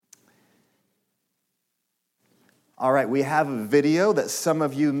All right, we have a video that some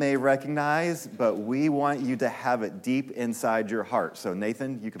of you may recognize, but we want you to have it deep inside your heart. So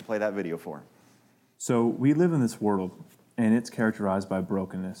Nathan, you can play that video for him. So we live in this world, and it's characterized by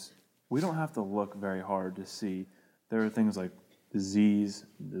brokenness. We don't have to look very hard to see there are things like disease,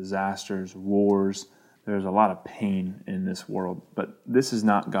 disasters, wars. There's a lot of pain in this world, but this is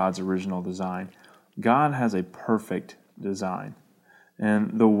not God's original design. God has a perfect design.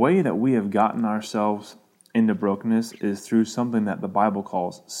 And the way that we have gotten ourselves into brokenness is through something that the Bible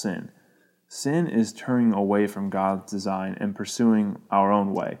calls sin. Sin is turning away from God's design and pursuing our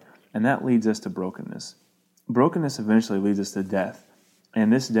own way, and that leads us to brokenness. Brokenness eventually leads us to death,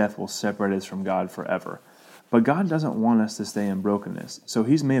 and this death will separate us from God forever. But God doesn't want us to stay in brokenness, so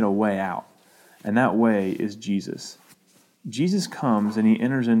He's made a way out, and that way is Jesus. Jesus comes and He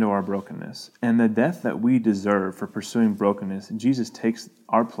enters into our brokenness, and the death that we deserve for pursuing brokenness, Jesus takes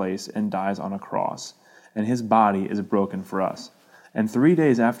our place and dies on a cross. And His body is broken for us. And 3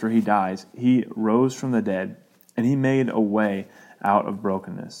 days after He dies, He rose from the dead, and He made a way out of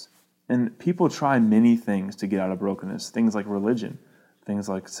brokenness. And people try many things to get out of brokenness, things like religion, things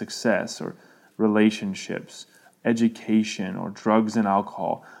like success or relationships, education or drugs and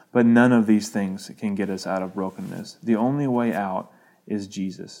alcohol, but none of these things can get us out of brokenness. The only way out is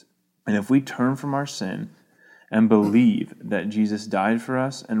Jesus. And if we turn from our sin and believe that Jesus died for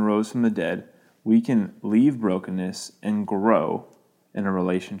us and rose from the dead, we can leave brokenness and grow in a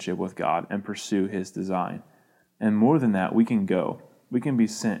relationship with God and pursue His design. And more than that, we can go. We can be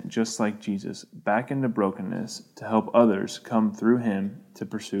sent, just like Jesus, back into brokenness to help others come through Him to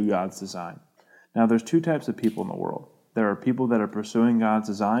pursue God's design. Now, there's two types of people in the world. There are people that are pursuing God's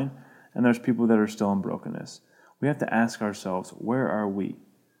design, and there's people that are still in brokenness. We have to ask ourselves, where are we?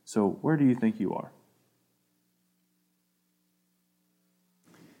 So, where do you think you are?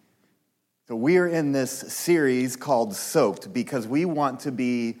 So we are in this series called Soaked because we want to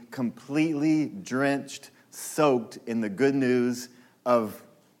be completely drenched, soaked in the good news of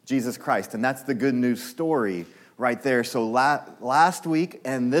Jesus Christ. And that's the good news story right there. So last week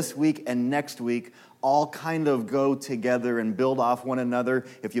and this week and next week all kind of go together and build off one another.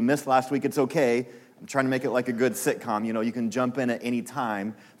 If you missed last week, it's okay. I'm trying to make it like a good sitcom. You can jump in at any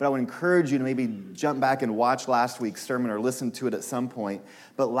time. But I would encourage you to maybe jump back and watch last week's sermon or listen to it at some point.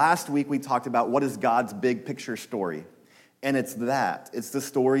 But last week we talked about what is God's big picture story. And it's that. It's the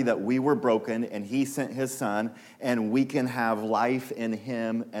story that we were broken and He sent His Son and we can have life in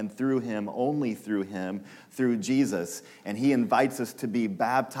Him and through Him, only through Him, through Jesus. And He invites us to be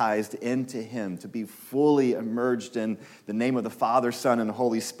baptized into Him, to be fully immersed in the name of the Father, Son, and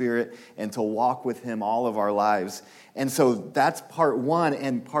Holy Spirit, and to walk with Him all of our lives. And so that's part one.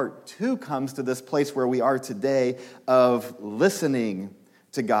 And part two comes to this place where we are today of listening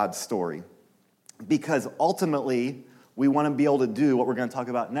to God's story. Because ultimately, we want to be able to do what we're going to talk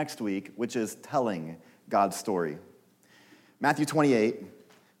about next week, which is telling God's story. Matthew 28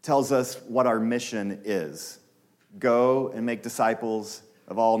 tells us what our mission is. Go and make disciples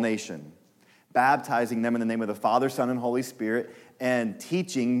of all nations, baptizing them in the name of the Father, Son, and Holy Spirit, and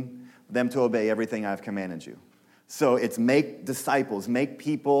teaching them to obey everything I've commanded you. So it's make disciples, make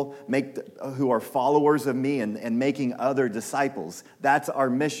people who are followers of me and making other disciples. That's our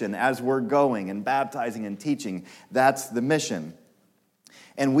mission as we're going and baptizing and teaching. That's the mission.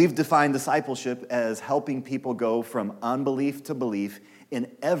 And we've defined discipleship as helping people go from unbelief to belief in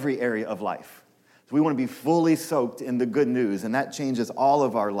every area of life. So we want to be fully soaked in the good news, and that changes all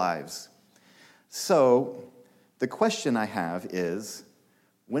of our lives. So the question I have is,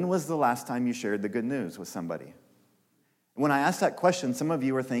 when was the last time you shared the good news with somebody? When I ask that question, some of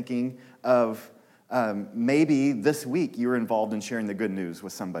you are thinking of maybe this week you were involved in sharing the good news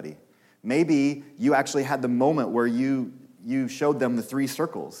with somebody. Maybe you actually had the moment where you showed them the 3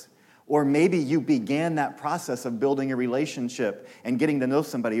 circles. Or maybe you began that process of building a relationship and getting to know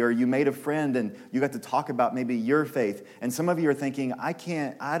somebody, or you made a friend and you got to talk about maybe your faith. And some of you are thinking,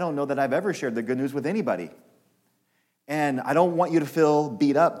 I don't know that I've ever shared the good news with anybody. And I don't want you to feel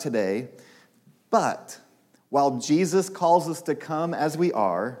beat up today, but while Jesus calls us to come as we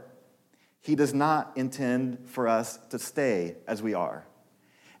are, He does not intend for us to stay as we are.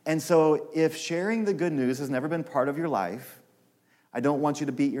 And so if sharing the good news has never been part of your life, I don't want you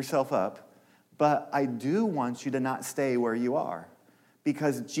to beat yourself up, but I do want you to not stay where you are,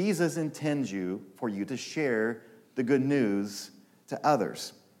 because Jesus intends for you to share the good news to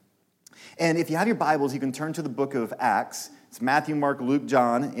others. And if you have your Bibles, you can turn to the book of Acts. It's Matthew, Mark, Luke,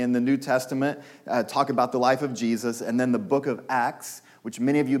 John in the New Testament talk about the life of Jesus. And then the book of Acts, which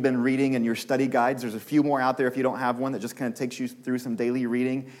many of you have been reading in your study guides. There's a few more out there if you don't have one that just kind of takes you through some daily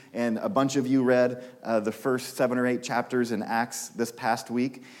reading. And a bunch of you read the first 7 or 8 chapters in Acts this past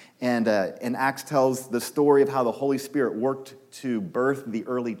week. And Acts tells the story of how the Holy Spirit worked to birth the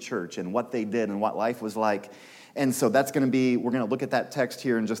early church and what they did and what life was like. And so we're going to look at that text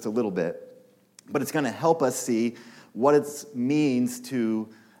here in just a little bit. But it's going to help us see what it means to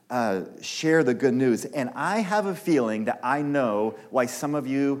share the good news. And I have a feeling that I know why some of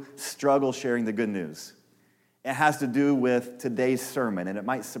you struggle sharing the good news. It has to do with today's sermon, and it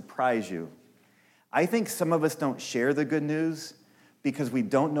might surprise you. I think some of us don't share the good news because we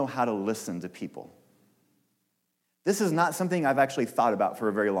don't know how to listen to people. This is not something I've actually thought about for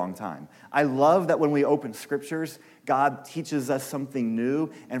a very long time. I love that when we open scriptures, God teaches us something new.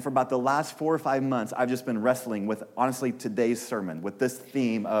 And for about the last 4 or 5 months, I've just been wrestling with, honestly, today's sermon, with this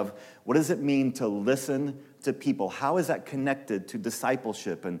theme of what does it mean to listen to people? How is that connected to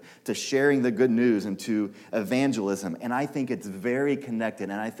discipleship and to sharing the good news and to evangelism? And I think it's very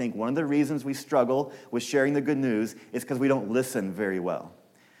connected. And I think one of the reasons we struggle with sharing the good news is because we don't listen very well.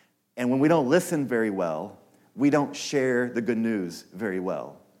 And when we don't listen very well, we don't share the good news very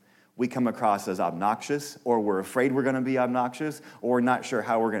well. We come across as obnoxious, or we're afraid we're going to be obnoxious, or we're not sure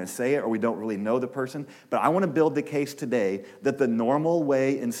how we're going to say it, or we don't really know the person. But I want to build the case today that the normal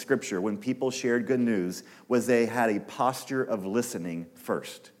way in Scripture when people shared good news was they had a posture of listening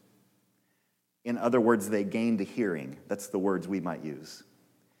first. In other words, they gained a hearing. That's the words we might use.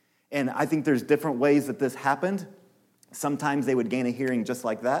 And I think there's different ways that this happened. Sometimes they would gain a hearing just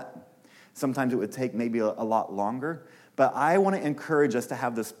like that. Sometimes it would take maybe a lot longer. But I want to encourage us to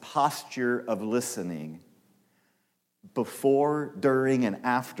have this posture of listening before, during, and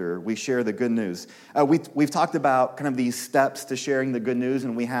after we share the good news. We've talked about kind of these steps to sharing the good news,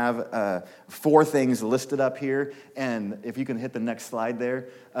 and we have 4 things listed up here. And if you can hit the next slide there.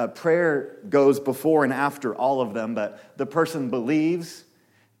 Prayer goes before and after all of them, but the person believes.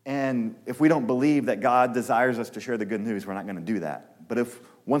 And if we don't believe that God desires us to share the good news, we're not going to do that. But if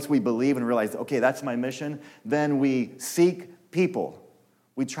once we believe and realize, okay, that's my mission, then we seek people.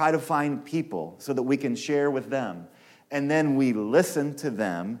 We try to find people so that we can share with them. And then we listen to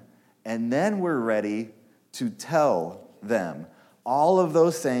them, and then we're ready to tell them. All of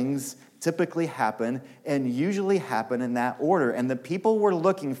those things typically happen and usually happen in that order. And the people we're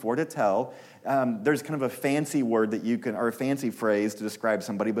looking for to tell, there's kind of a fancy word that you can, or a fancy phrase to describe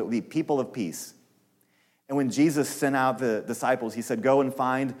somebody, but it would be people of peace. And when Jesus sent out the disciples, he said, go and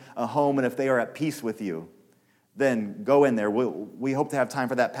find a home, and if they are at peace with you, then go in there. We hope to have time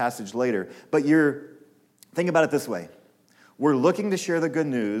for that passage later. But think about it this way. We're looking to share the good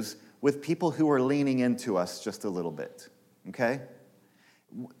news with people who are leaning into us just a little bit, okay?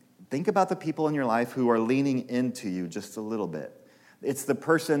 Think about the people in your life who are leaning into you just a little bit. It's the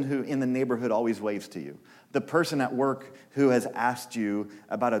person who in the neighborhood always waves to you. The person at work who has asked you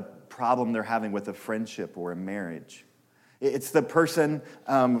about a problem they're having with a friendship or a marriage. It's the person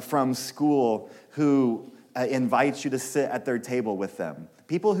from school who invites you to sit at their table with them.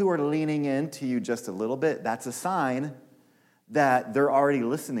 People who are leaning into you just a little bit, that's a sign that they're already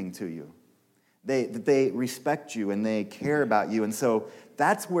listening to you. They respect you and they care about you. And so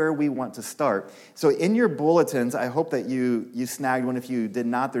that's where we want to start. So in your bulletins, I hope that you snagged one. If you did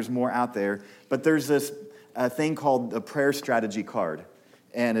not, there's more out there. But there's this thing called the prayer strategy card.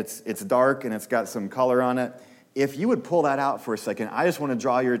 And it's dark and it's got some color on it. If you would pull that out for a second, I just want to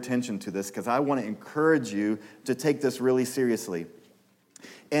draw your attention to this because I want to encourage you to take this really seriously.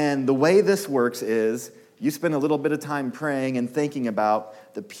 And the way this works is you spend a little bit of time praying and thinking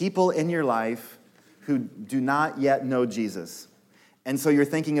about the people in your life who do not yet know Jesus. And so you're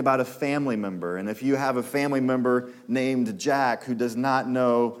thinking about a family member. And if you have a family member named Jack who does not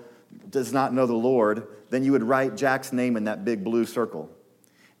know the Lord, then you would write Jack's name in that big blue circle.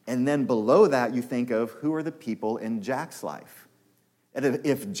 And then below that, you think of who are the people in Jack's life. And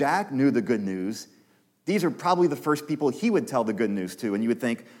if Jack knew the good news, these are probably the first people he would tell the good news to. And you would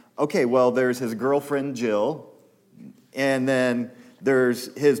think, okay, well, there's his girlfriend, Jill, and then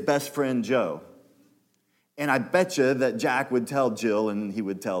there's his best friend, Joe. And I bet you that Jack would tell Jill and he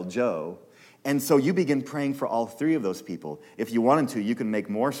would tell Joe. And so you begin praying for all 3 of those people. If you wanted to, you can make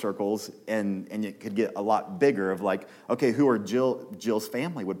more circles and it could get a lot bigger of like, okay, who are Jill's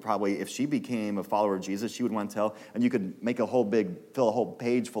family would probably, if she became a follower of Jesus, she would want to tell, and you could make fill a whole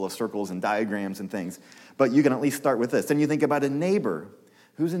page full of circles and diagrams and things. But you can at least start with this. Then you think about a neighbor.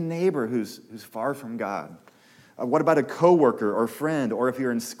 Who's a neighbor who's far from God? What about a coworker or friend, or if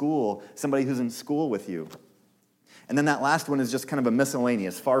you're in school, somebody who's in school with you? And then that last one is just kind of a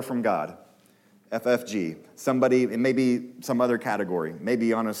miscellaneous, far from God. FFG. Somebody, it may be some other category,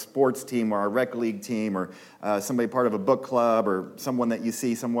 maybe on a sports team or a rec league team or somebody part of a book club or someone that you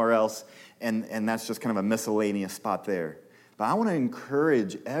see somewhere else, and that's just kind of a miscellaneous spot there. But I want to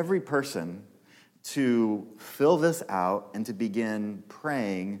encourage every person to fill this out and to begin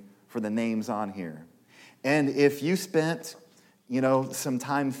praying for the names on here. And if you spent, some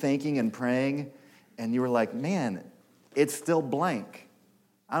time thinking and praying, and you were like, man, it's still blank.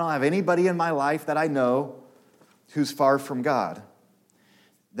 I don't have anybody in my life that I know who's far from God.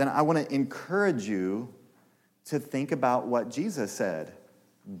 Then I want to encourage you to think about what Jesus said.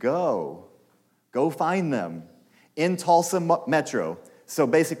 Go find them in Tulsa Metro. So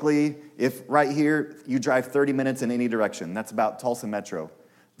basically, if right here you drive 30 minutes in any direction, that's about Tulsa Metro.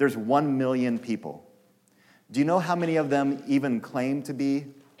 There's 1 million people. Do you know how many of them even claim to be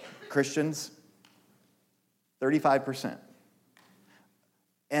Christians? 35%.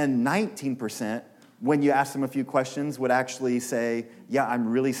 And 19%, when you ask them a few questions, would actually say, yeah, I'm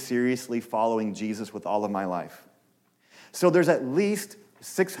really seriously following Jesus with all of my life. So there's at least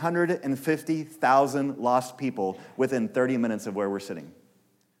 650,000 lost people within 30 minutes of where we're sitting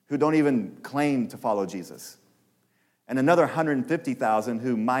who don't even claim to follow Jesus. And another 150,000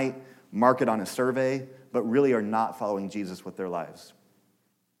 who might mark it on a survey, but really are not following Jesus with their lives.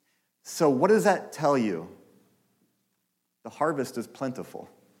 So what does that tell you? The harvest is plentiful.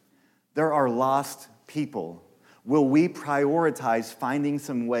 There are lost people. Will we prioritize finding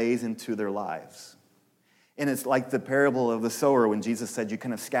some ways into their lives? And it's like the parable of the sower when Jesus said you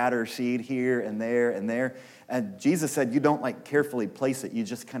kind of scatter seed here and there and there. And Jesus said you don't carefully place it. You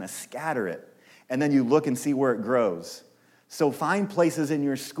just kind of scatter it. And then you look and see where it grows. So find places in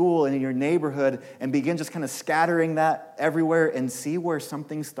your school and in your neighborhood and begin just kind of scattering that everywhere and see where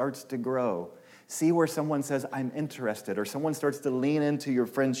something starts to grow. See where someone says, I'm interested, or someone starts to lean into your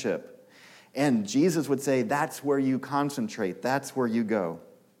friendship. And Jesus would say, that's where you concentrate. That's where you go.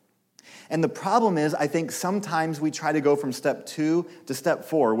 And the problem is, I think sometimes we try to go from step 2 to step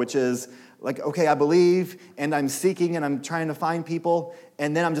 4, which is okay, I believe, and I'm seeking, and I'm trying to find people,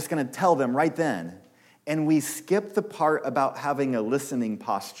 and then I'm just going to tell them right then. And we skip the part about having a listening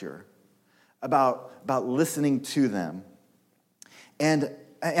posture, about listening to them. And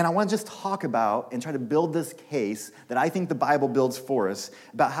I want to just talk about and try to build this case that I think the Bible builds for us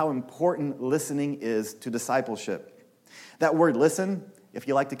about how important listening is to discipleship. That word listen, if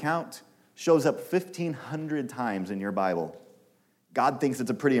you like to count, shows up 1,500 times in your Bible. God thinks it's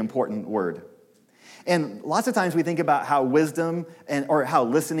a pretty important word. And lots of times we think about how wisdom or how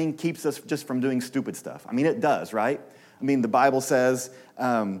listening keeps us just from doing stupid stuff. I mean, it does, right? I mean, the Bible says,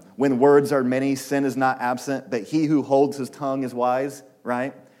 when words are many, sin is not absent, but he who holds his tongue is wise,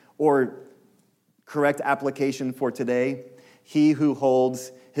 right? Or correct application for today, he who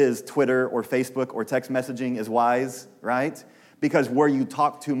holds his Twitter or Facebook or text messaging is wise, right? Because where you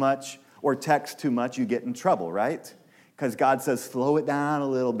talk too much or text too much, you get in trouble, right? Because God says, slow it down a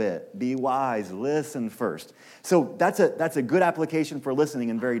little bit. Be wise. Listen first. So that's a good application for listening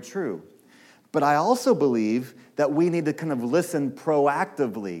and very true. But I also believe that we need to kind of listen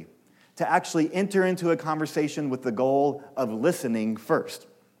proactively to actually enter into a conversation with the goal of listening first.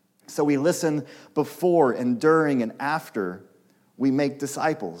 So we listen before and during and after we make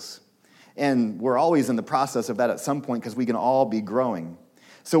disciples. And we're always in the process of that at some point because we can all be growing.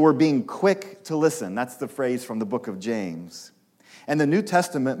 So we're being quick to listen. That's the phrase from the book of James. And the New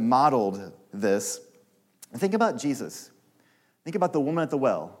Testament modeled this. Think about Jesus. Think about the woman at the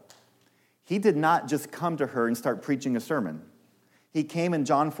well. He did not just come to her and start preaching a sermon. He came in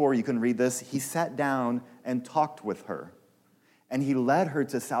John 4, you can read this. He sat down and talked with her. And he led her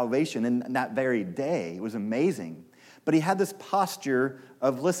to salvation in that very day. It was amazing. But he had this posture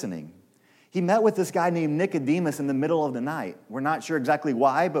of listening. He met with this guy named Nicodemus in the middle of the night. We're not sure exactly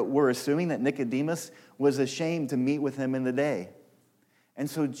why, but we're assuming that Nicodemus was ashamed to meet with him in the day. And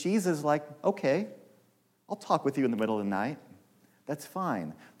so Jesus is like, okay, I'll talk with you in the middle of the night. That's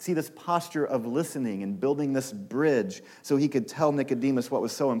fine. See this posture of listening and building this bridge so he could tell Nicodemus what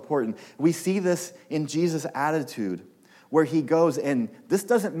was so important. We see this in Jesus' attitude where he goes, and this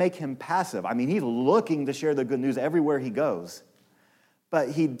doesn't make him passive. I mean, he's looking to share the good news everywhere he goes. But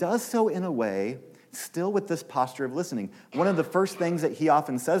he does so in a way, still with this posture of listening. One of the first things that he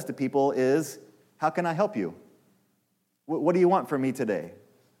often says to people is, how can I help you? What do you want from me today?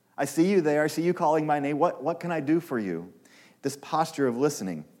 I see you there. I see you calling my name. What can I do for you? This posture of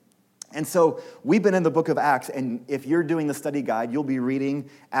listening. And so we've been in the book of Acts, and if you're doing the study guide, you'll be reading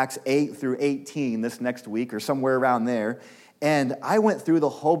Acts 8 through 18 this next week or somewhere around there. And I went through the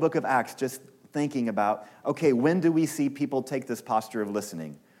whole book of Acts just thinking about, okay, when do we see people take this posture of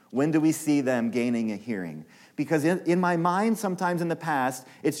listening? When do we see them gaining a hearing? Because in my mind, sometimes in the past,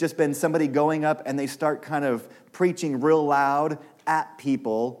 it's just been somebody going up and they start kind of preaching real loud at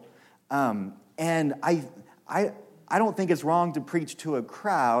people. And I don't think it's wrong to preach to a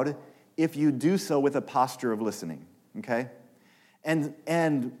crowd if you do so with a posture of listening, okay?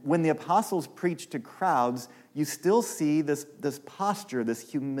 And when the apostles preach to crowds, you still see this posture,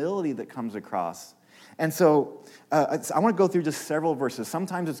 this humility that comes across. And so I want to go through just several verses.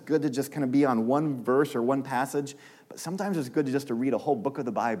 Sometimes it's good to just kind of be on one verse or one passage, but sometimes it's good to read a whole book of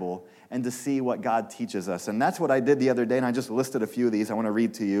the Bible and to see what God teaches us. And that's what I did the other day, and I just listed a few of these I want to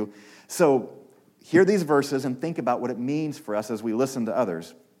read to you. So hear these verses and think about what it means for us as we listen to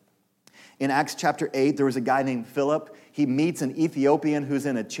others. In Acts chapter 8, there was a guy named Philip. He meets an Ethiopian who's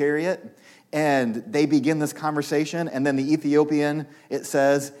in a chariot, and they begin this conversation, and then the Ethiopian, it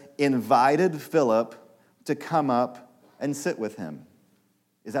says, invited Philip to come up and sit with him.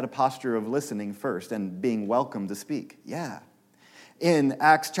 Is that a posture of listening first and being welcome to speak? Yeah. In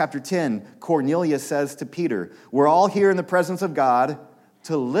Acts chapter 10, Cornelius says to Peter, we're all here in the presence of God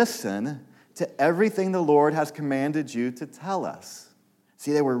to listen to everything the Lord has commanded you to tell us.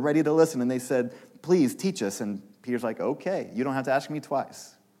 See, they were ready to listen, and they said, please teach us. And Peter's like, okay, you don't have to ask me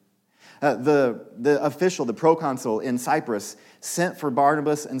twice. The official, the proconsul in Cyprus, sent for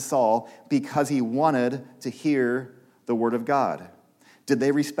Barnabas and Saul because he wanted to hear the word of God. Did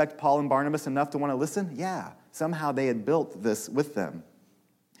they respect Paul and Barnabas enough to want to listen? Yeah. Somehow they had built this with them.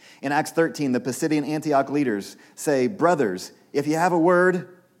 In Acts 13, the Pisidian Antioch leaders say, brothers, if you have a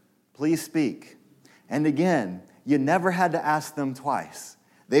word, please speak. And again, you never had to ask them twice.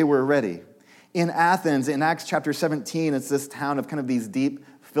 They were ready. In Athens, in Acts chapter 17, it's this town of kind of these deep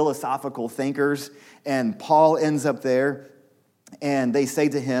philosophical thinkers, and Paul ends up there, and they say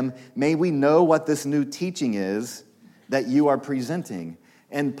to him, may we know what this new teaching is that you are presenting.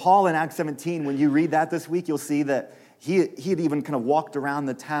 And Paul in Acts 17, when you read that this week, you'll see that he had even kind of walked around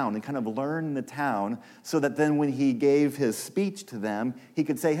the town and kind of learned the town so that then when he gave his speech to them, he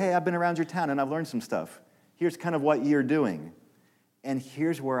could say, hey, I've been around your town and I've learned some stuff. Here's kind of what you're doing. And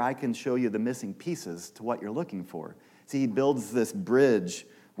here's where I can show you the missing pieces to what you're looking for. See, he builds this bridge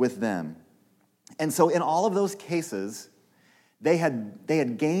with them. And so in all of those cases, they had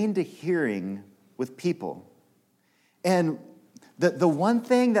gained a hearing with people. And the one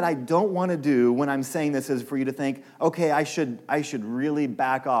thing that I don't want to do when I'm saying this is for you to think, okay, I should really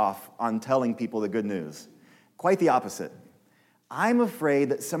back off on telling people the good news. Quite the opposite. I'm afraid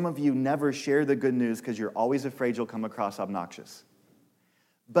that some of you never share the good news because you're always afraid you'll come across obnoxious.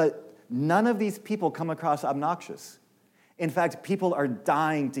 But none of these people come across obnoxious. In fact, people are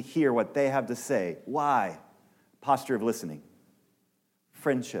dying to hear what they have to say. Why? Posture of listening,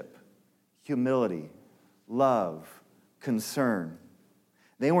 friendship, humility, love, concern.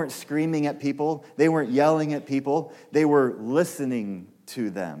 They weren't screaming at people. They weren't yelling at people. They were listening to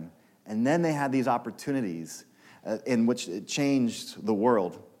them. And then they had these opportunities in which it changed the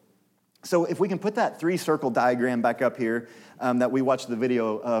world. So if we can put that 3-circle diagram back up here that we watched the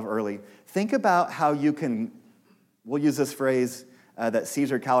video of early, think about how you can, we'll use this phrase that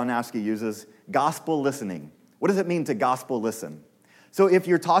Caesar Kalinowski uses, gospel listening. What does it mean to gospel listen? So if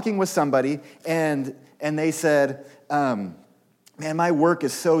you're talking with somebody and they said, man, my work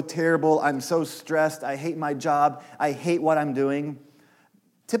is so terrible, I'm so stressed, I hate my job, I hate what I'm doing.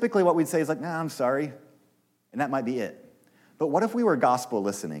 Typically what we'd say is like, nah, I'm sorry, and that might be it. But what if we were gospel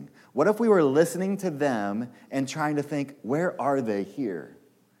listening? What if we were listening to them and trying to think, where are they here?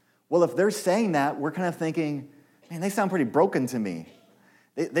 Well, if they're saying that, we're kind of thinking, man, they sound pretty broken to me.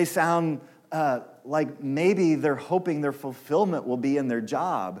 They sound like maybe they're hoping their fulfillment will be in their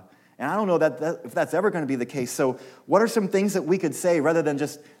job. And I don't know if that's ever going to be the case. So what are some things that we could say rather than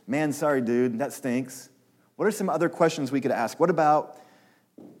just, man, sorry, dude, that stinks? What are some other questions we could ask? What about,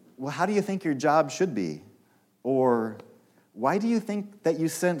 well, how do you think your job should be? Or why do you think that you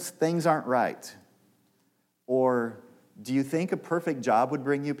sense things aren't right? Or do you think a perfect job would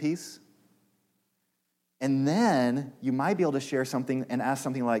bring you peace? And then you might be able to share something and ask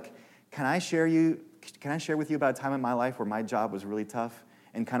something like, can I share with you about a time in my life where my job was really tough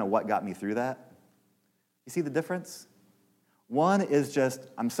and kind of what got me through that? You see the difference? One is just,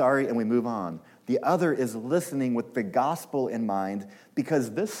 I'm sorry, and we move on. The other is listening with the gospel in mind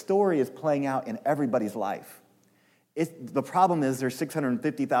because this story is playing out in everybody's life. The problem is there's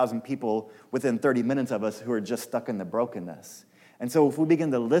 650,000 people within 30 minutes of us who are just stuck in the brokenness. And so if we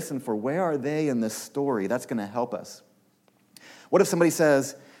begin to listen for where are they in this story, that's going to help us. What if somebody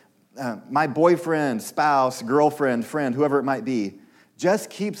says, my boyfriend, spouse, girlfriend, friend, whoever it might be, just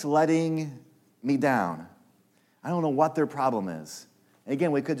keeps letting me down. I don't know what their problem is. And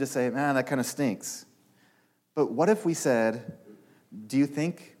again, we could just say, man, that kind of stinks. But what if we said, do you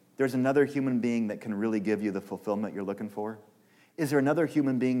think there's another human being that can really give you the fulfillment you're looking for? Is there another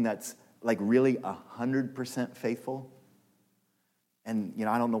human being that's like really 100% faithful? And,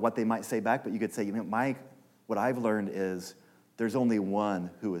 I don't know what they might say back, but you could say, Mike, what I've learned is there's only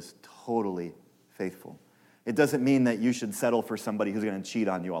one who is totally faithful. It doesn't mean that you should settle for somebody who's going to cheat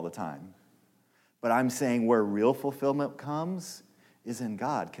on you all the time. But I'm saying where real fulfillment comes is in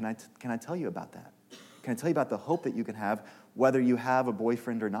God. Can I tell you about that? Can I tell you about the hope that you can have whether you have a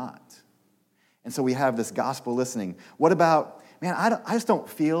boyfriend or not? And so we have this gospel listening. What about, man, I just don't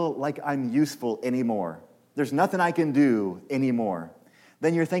feel like I'm useful anymore. There's nothing I can do anymore.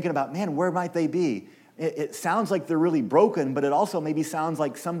 Then you're thinking about, man, where might they be? It sounds like they're really broken, but it also maybe sounds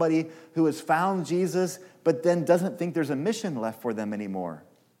like somebody who has found Jesus, but then doesn't think there's a mission left for them anymore.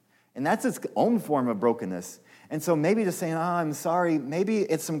 And that's its own form of brokenness. And so maybe just saying, I'm sorry, maybe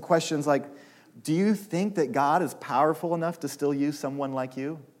it's some questions like, do you think that God is powerful enough to still use someone like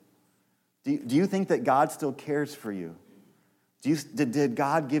you? Do you think that God still cares for you? Did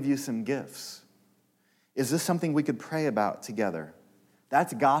God give you some gifts? Is this something we could pray about together?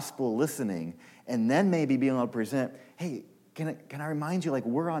 That's gospel listening. And then maybe being able to present, hey, can I remind you, like,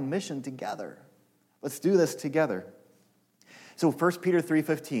 we're on mission together. Let's do this together. So 1 Peter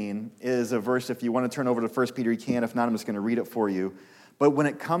 3:15 is a verse, if you want to turn over to 1 Peter, you can. If not, I'm just going to read it for you. But when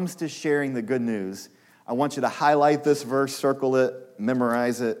it comes to sharing the good news, I want you to highlight this verse, circle it,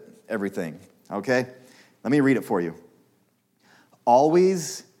 memorize it, everything, okay? Let me read it for you.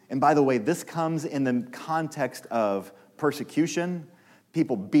 Always, and by the way, this comes in the context of persecution,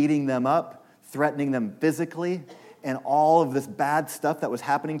 people beating them up, threatening them physically, and all of this bad stuff that was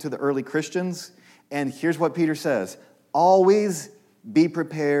happening to the early Christians. And here's what Peter says: always be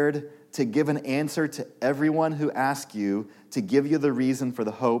prepared to give an answer to everyone who asks you to give you the reason for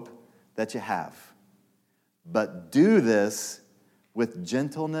the hope that you have. But do this with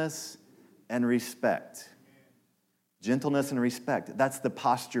gentleness and respect. Gentleness and respect. That's the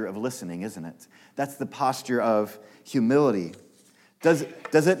posture of listening, isn't it? That's the posture of humility. Does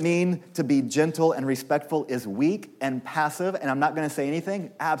it mean to be gentle and respectful is weak and passive and I'm not going to say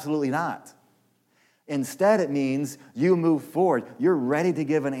anything? Absolutely not. Instead, it means you move forward. You're ready to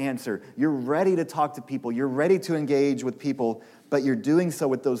give an answer. You're ready to talk to people. You're ready to engage with people, but you're doing so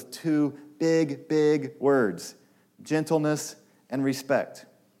with those two big, big words: gentleness and respect.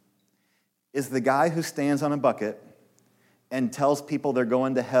 Is the guy who stands on a bucket and tells people they're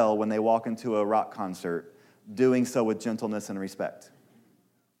going to hell when they walk into a rock concert doing so with gentleness and respect?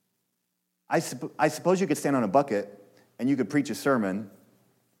 I suppose you could stand on a bucket and you could preach a sermon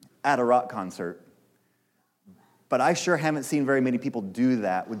at a rock concert, but I sure haven't seen very many people do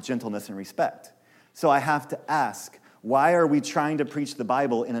that with gentleness and respect. So I have to ask, why are we trying to preach the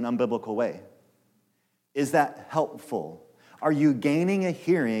Bible in an unbiblical way? Is that helpful? Are you gaining a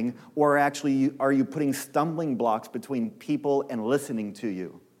hearing, or actually are you putting stumbling blocks between people and listening to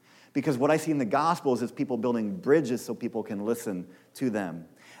you? Because what I see in the Gospels is people building bridges so people can listen to them.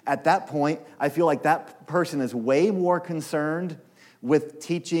 At that point, I feel like that person is way more concerned with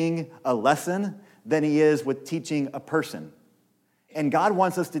teaching a lesson than he is with teaching a person. And God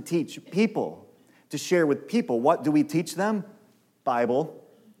wants us to teach people, to share with people. What do we teach them? Bible.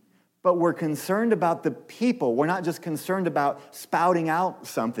 But we're concerned about the people. We're not just concerned about spouting out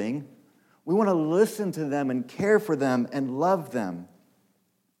something. We want to listen to them and care for them and love them.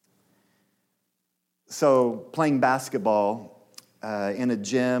 So playing basketball in a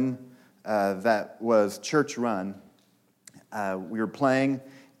gym that was church run, we were playing,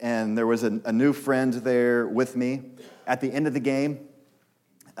 and there was a new friend there with me. At the end of the game,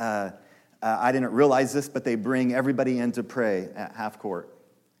 I didn't realize this, but they bring everybody in to pray at half court.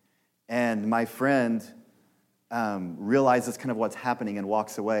 And my friend realizes kind of what's happening and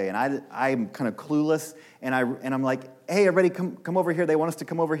walks away. And I'm kind of clueless, and I'm like, hey, everybody, come over here. They want us to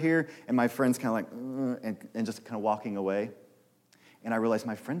come over here. And my friend's kind of like, and just kind of walking away. And I realize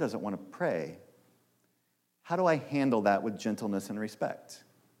my friend doesn't want to pray. How do I handle that with gentleness and respect?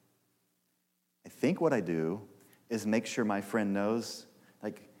 I think what I do is make sure my friend knows,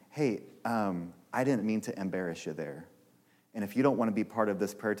 like, hey, I didn't mean to embarrass you there. And if you don't want to be part of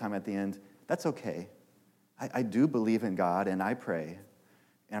this prayer time at the end, that's okay. I do believe in God, and I pray,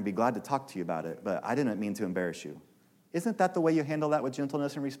 and I'd be glad to talk to you about it, but I didn't mean to embarrass you. Isn't that the way you handle that with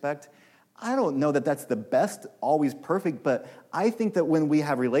gentleness and respect? I don't know that that's the best, always perfect, but I think that when we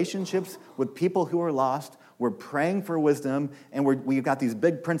have relationships with people who are lost, we're praying for wisdom, and we've got these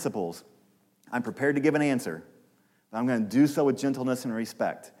big principles. I'm prepared to give an answer, but I'm going to do so with gentleness and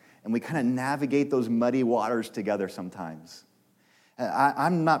respect. And we kind of navigate those muddy waters together sometimes.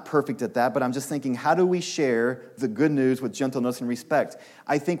 I'm not perfect at that, but I'm just thinking, how do we share the good news with gentleness and respect?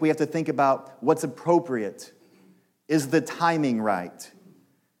 I think we have to think about what's appropriate. Is the timing right?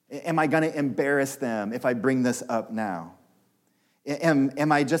 Am I going to embarrass them if I bring this up now?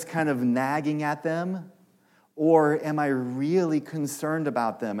 Am I just kind of nagging at them? Or am I really concerned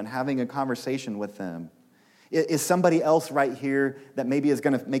about them and having a conversation with them? Is somebody else right here that maybe is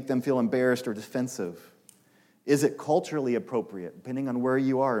going to make them feel embarrassed or defensive? Is it culturally appropriate, depending on where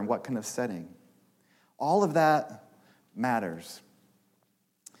you are and what kind of setting? All of that matters.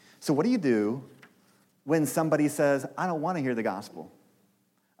 So what do you do when somebody says, I don't want to hear the gospel?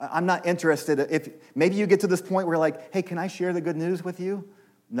 I'm not interested. If maybe you get to this point where like, hey, can I share the good news with you?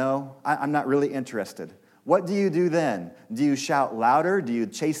 No, I'm not really interested. What do you do then? Do you shout louder? Do you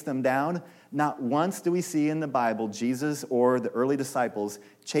chase them down? Not once do we see in the Bible Jesus or the early disciples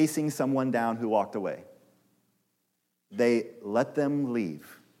chasing someone down who walked away. They let them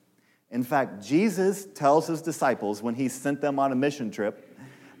leave. In fact, Jesus tells his disciples when he sent them on a mission trip,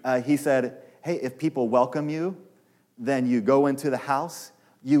 he said, hey, if people welcome you, then you go into the house,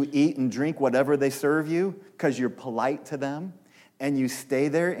 you eat and drink whatever they serve you because you're polite to them, and you stay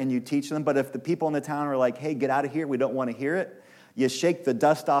there and you teach them. But if the people in the town are like, hey, get out of here, we don't want to hear it, you shake the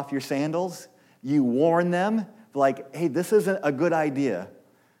dust off your sandals, you warn them, like, hey, this isn't a good idea,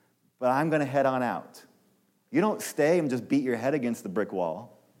 but I'm going to head on out. You don't stay and just beat your head against the brick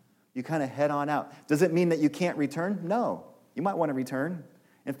wall. You kind of head on out. Does it mean that you can't return? No. You might want to return.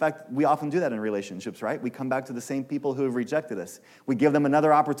 In fact, we often do that in relationships, right? We come back to the same people who have rejected us. We give them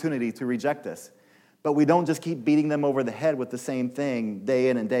another opportunity to reject us. But we don't just keep beating them over the head with the same thing day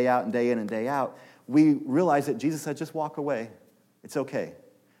in and day out and day in and day out. We realize that Jesus said, just walk away. It's okay.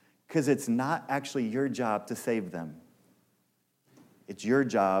 Because it's not actually your job to save them. It's your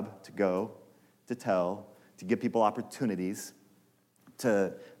job to go, to tell, to give people opportunities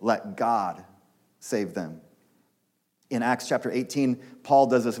to let God save them. In Acts chapter 18, Paul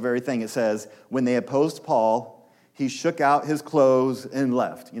does this very thing. It says, when they opposed Paul, he shook out his clothes and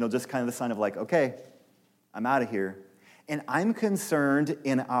left. Just kind of the sign of like, okay, I'm out of here. And I'm concerned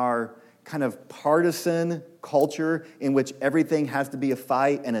in our kind of partisan culture in which everything has to be a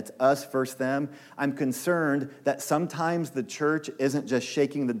fight and it's us versus them. I'm concerned that sometimes the church isn't just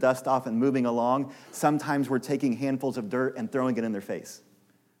shaking the dust off and moving along. Sometimes we're taking handfuls of dirt and throwing it in their face.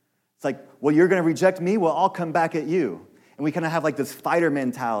 It's like, well, you're going to reject me? Well, I'll come back at you. And we kind of have like this fighter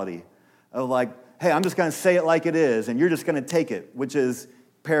mentality of like, hey, I'm just going to say it like it is, and you're just going to take it, which is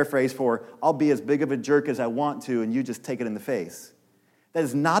paraphrase for, I'll be as big of a jerk as I want to, and you just take it in the face. That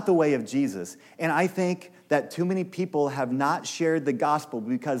is not the way of Jesus. And I think that too many people have not shared the gospel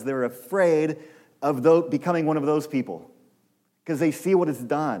because they're afraid of becoming one of those people, because they see what it's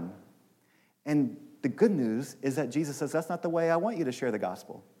done. And the good news is that Jesus says, that's not the way I want you to share the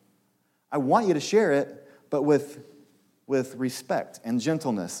gospel. I want you to share it, but with respect and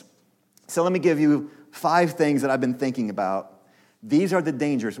gentleness. So let me give you 5 things that I've been thinking about. These are the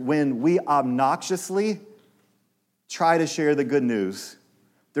dangers. When we obnoxiously try to share the good news,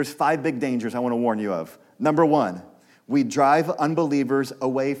 there's 5 big dangers I want to warn you of. Number 1, we drive unbelievers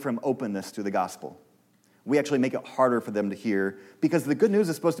away from openness to the gospel. We actually make it harder for them to hear because the good news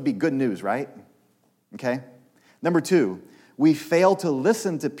is supposed to be good news, right? Okay? Number 2, we fail to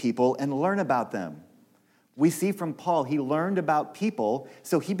listen to people and learn about them. We see from Paul, he learned about people,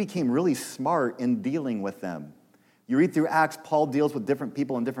 so he became really smart in dealing with them. You read through Acts, Paul deals with different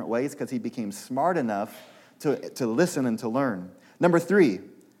people in different ways because he became smart enough to listen and to learn. Number 3,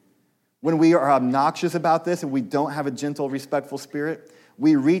 when we are obnoxious about this and we don't have a gentle, respectful spirit,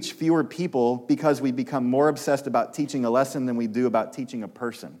 we reach fewer people because we become more obsessed about teaching a lesson than we do about teaching a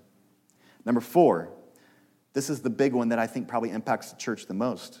person. Number 4, this is the big one that I think probably impacts the church the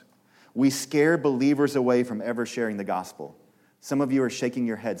most. We scare believers away from ever sharing the gospel. Some of you are shaking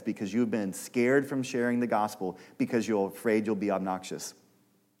your heads because you've been scared from sharing the gospel because you're afraid you'll be obnoxious.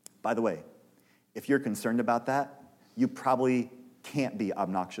 By the way, if you're concerned about that, you probably can't be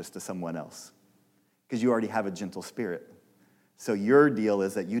obnoxious to someone else because you already have a gentle spirit. So your deal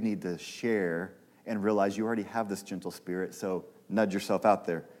is that you need to share and realize you already have this gentle spirit, so nudge yourself out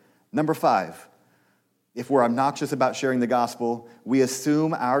there. Number 5, if we're obnoxious about sharing the gospel, we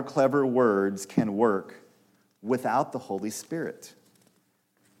assume our clever words can work without the Holy Spirit.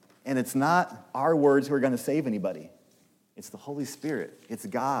 And it's not our words who are going to save anybody. It's the Holy Spirit. It's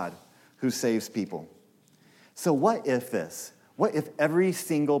God who saves people. So what if this? What if every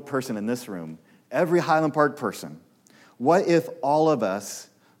single person in this room, every Highland Park person, what if all of us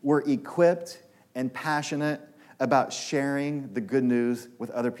were equipped and passionate about sharing the good news with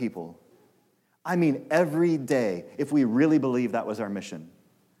other people? I mean, every day, if we really believe that was our mission,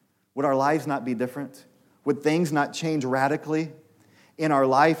 would our lives not be different? Would things not change radically in our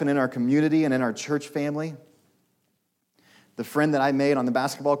life and in our community and in our church family? The friend that I made on the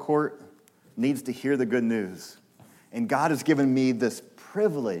basketball court needs to hear the good news. And God has given me this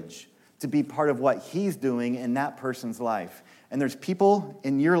privilege to be part of what he's doing in that person's life. And there's people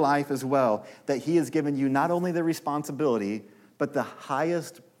in your life as well that he has given you not only the responsibility, but the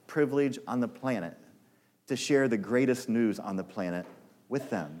highest privilege on the planet to share the greatest news on the planet with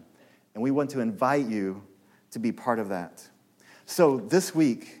them. And we want to invite you to be part of that. So this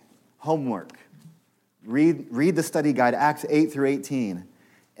week, homework. Read the study guide, Acts 8 through 18,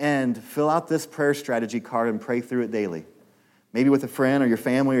 and fill out this prayer strategy card and pray through it daily. Maybe with a friend or your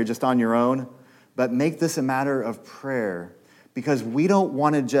family or just on your own, but make this a matter of prayer because we don't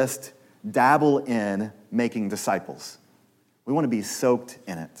want to just dabble in making disciples. We want to be soaked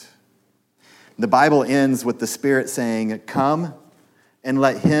in it. The Bible ends with the Spirit saying, "Come and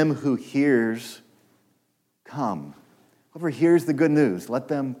let him who hears come." Whoever hears the good news, let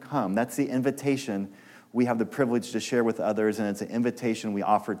them come. That's the invitation we have the privilege to share with others, and it's an invitation we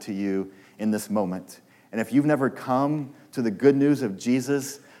offer to you in this moment. And if you've never come to the good news of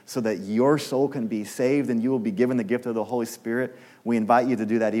Jesus so that your soul can be saved and you will be given the gift of the Holy Spirit, we invite you to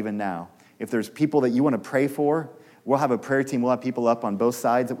do that even now. If there's people that you want to pray for, we'll have a prayer team. We'll have people up on both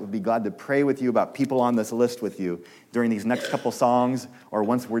sides that would be glad to pray with you about people on this list with you during these next couple songs or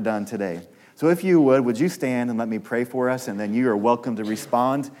once we're done today. So if you would you stand and let me pray for us, and then you are welcome to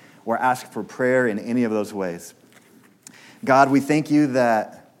respond or ask for prayer in any of those ways. God, we thank you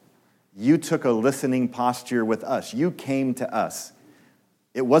that you took a listening posture with us. You came to us.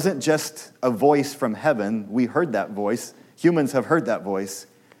 It wasn't just a voice from heaven. We heard that voice. Humans have heard that voice.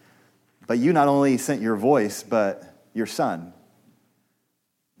 But you not only sent your voice, but your Son.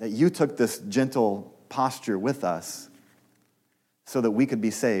 That you took this gentle posture with us so that we could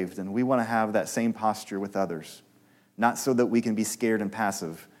be saved. And we want to have that same posture with others. Not so that we can be scared and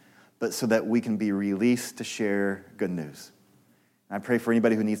passive, but so that we can be released to share good news. And I pray for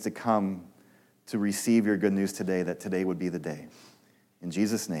anybody who needs to come to receive your good news today, that today would be the day. In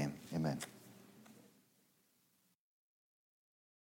Jesus' name, amen.